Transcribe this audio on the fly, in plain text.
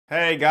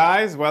Hey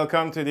guys,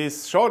 welcome to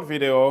this short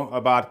video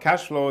about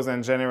cash flows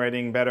and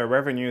generating better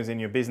revenues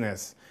in your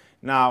business.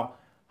 Now,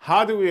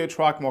 how do we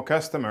attract more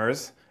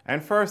customers?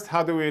 And first,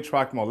 how do we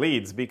attract more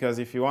leads? Because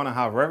if you want to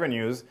have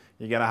revenues,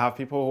 you gotta have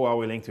people who are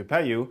willing to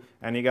pay you,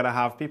 and you gotta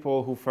have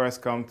people who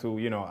first come to,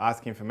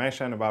 ask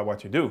information about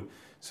what you do.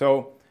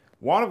 So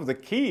one of the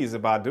keys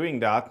about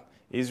doing that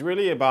is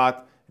really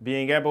about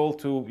being able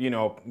to,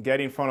 get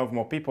in front of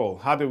more people.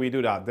 How do we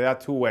do that? There are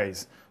two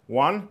ways.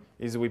 One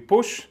is we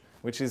push,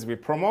 which is we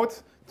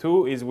promote.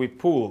 Two is we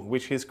pull,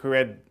 which is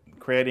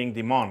creating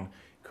demand.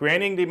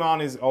 Creating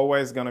demand is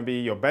always going to be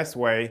your best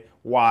way.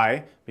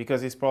 Why?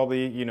 Because it's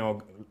probably,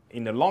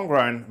 in the long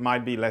run,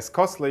 might be less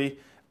costly.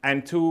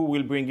 And two,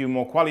 will bring you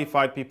more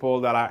qualified people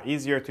that are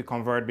easier to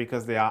convert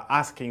because they are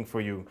asking for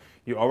you.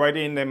 You're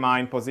already in their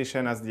mind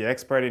position as the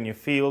expert in your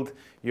field.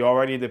 You're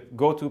already the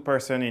go-to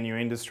person in your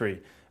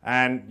industry.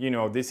 And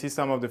this is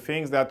some of the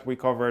things that we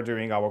cover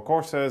during our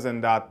courses,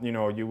 and that we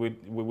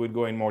would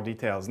go in more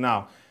details.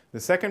 Now, the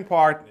second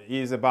part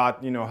is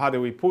about how do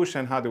we push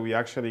and how do we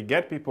actually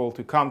get people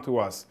to come to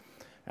us.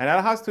 And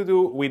that has to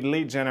do with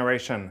lead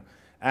generation.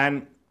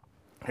 And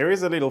here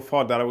is a little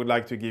thought that I would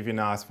like to give you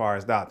now as far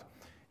as that.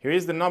 Here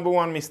is the number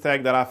one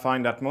mistake that I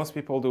find that most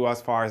people do as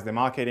far as the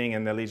marketing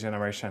and the lead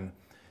generation.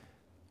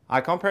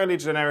 I compare lead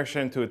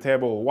generation to a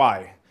table.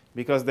 Why?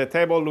 Because the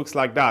table looks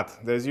like that.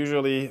 There's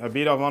usually a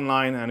bit of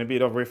online and a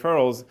bit of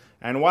referrals.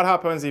 And what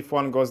happens if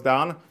one goes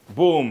down?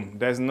 Boom,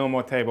 there's no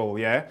more table,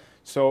 yeah?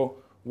 So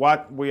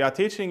what we are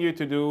teaching you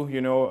to do,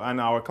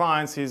 and our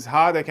clients, is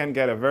how they can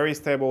get a very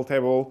stable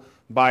table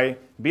by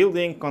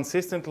building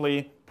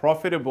consistently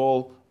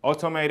profitable,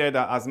 automated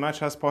as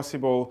much as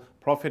possible,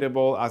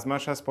 profitable as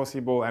much as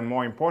possible, and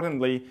more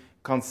importantly,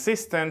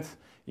 consistent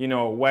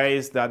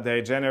ways that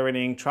they're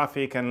generating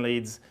traffic and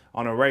leads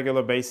on a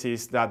regular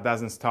basis that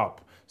doesn't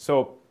stop.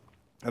 So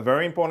a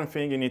very important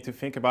thing you need to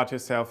think about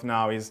yourself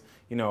now is,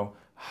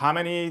 how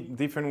many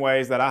different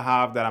ways that I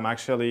have that I'm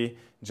actually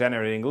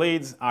generating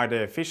leads? Are they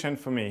efficient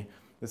for me?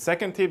 The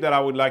second tip that I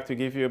would like to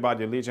give you about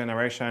your lead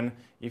generation,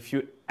 if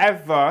you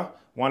ever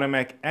want to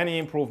make any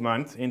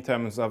improvement in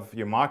terms of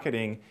your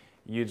marketing,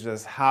 you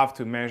just have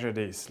to measure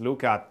this.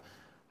 Look at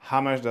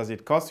how much does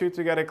it cost you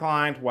to get a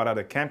client, what are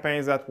the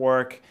campaigns that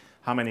work,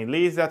 how many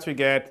leads that you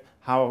get,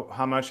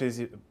 how much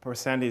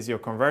percent is your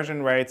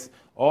conversion rates.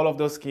 All of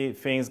those key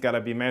things got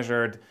to be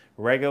measured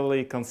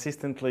regularly,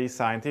 consistently,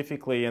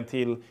 scientifically,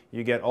 until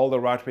you get all the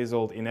right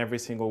result in every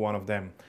single one of them.